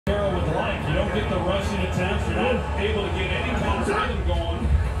don't get the rushing attempts, you're not able to get any kind of rhythm going.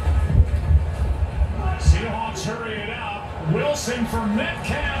 Seahawks hurry it up. Wilson for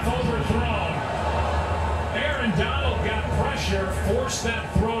Metcalf, overthrown. Aaron Donald got pressure, forced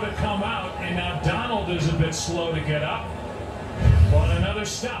that throw to come out, and now Donald is a bit slow to get up. But another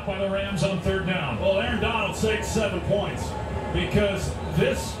stop by the Rams on third down. Well, Aaron Donald saved 7 points because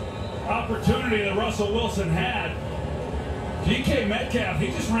this opportunity that Russell Wilson had, DK Metcalf, he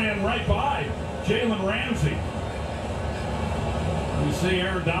just ran right by Jalen Ramsey. You see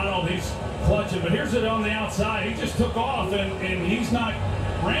Aaron Donald, he's clutching, but here's it on the outside. He just took off, and he's not,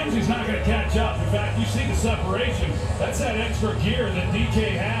 Ramsey's not going to catch up. In fact, you see the separation. That's that extra gear that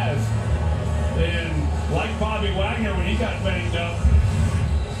DK has. And like Bobby Wagner when he got banged up,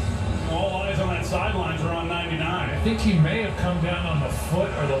 all eyes on that sidelines are on 99. I think he may have come down on the foot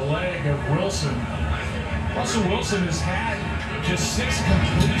or the leg of Wilson. Russell Wilson has had just 6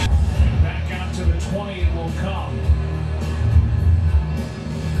 completions. Back out to the 20 it will come.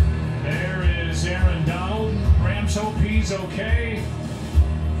 There is Aaron Donald. Rams hope he's okay.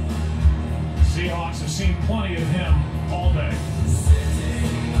 Seahawks have seen plenty of him all day.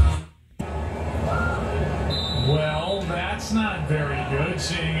 Well, that's not very good.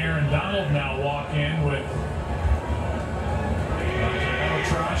 Seeing Aaron Donald now walk in with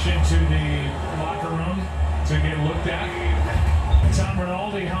trash into the locker room to get looked at. Tom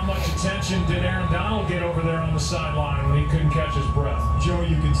Rinaldi, how much attention did Aaron Donald get over there on the sideline when he couldn't catch his breath? Joe,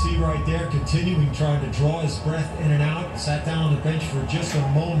 you can see right there, continuing trying to draw his breath in and out. Sat down on the bench for just a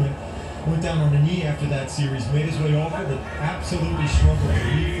moment. Went down on the knee after that series. Made his way off it, but absolutely struggled to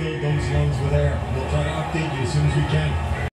refill those lungs with air. We'll try to update you as soon as we can.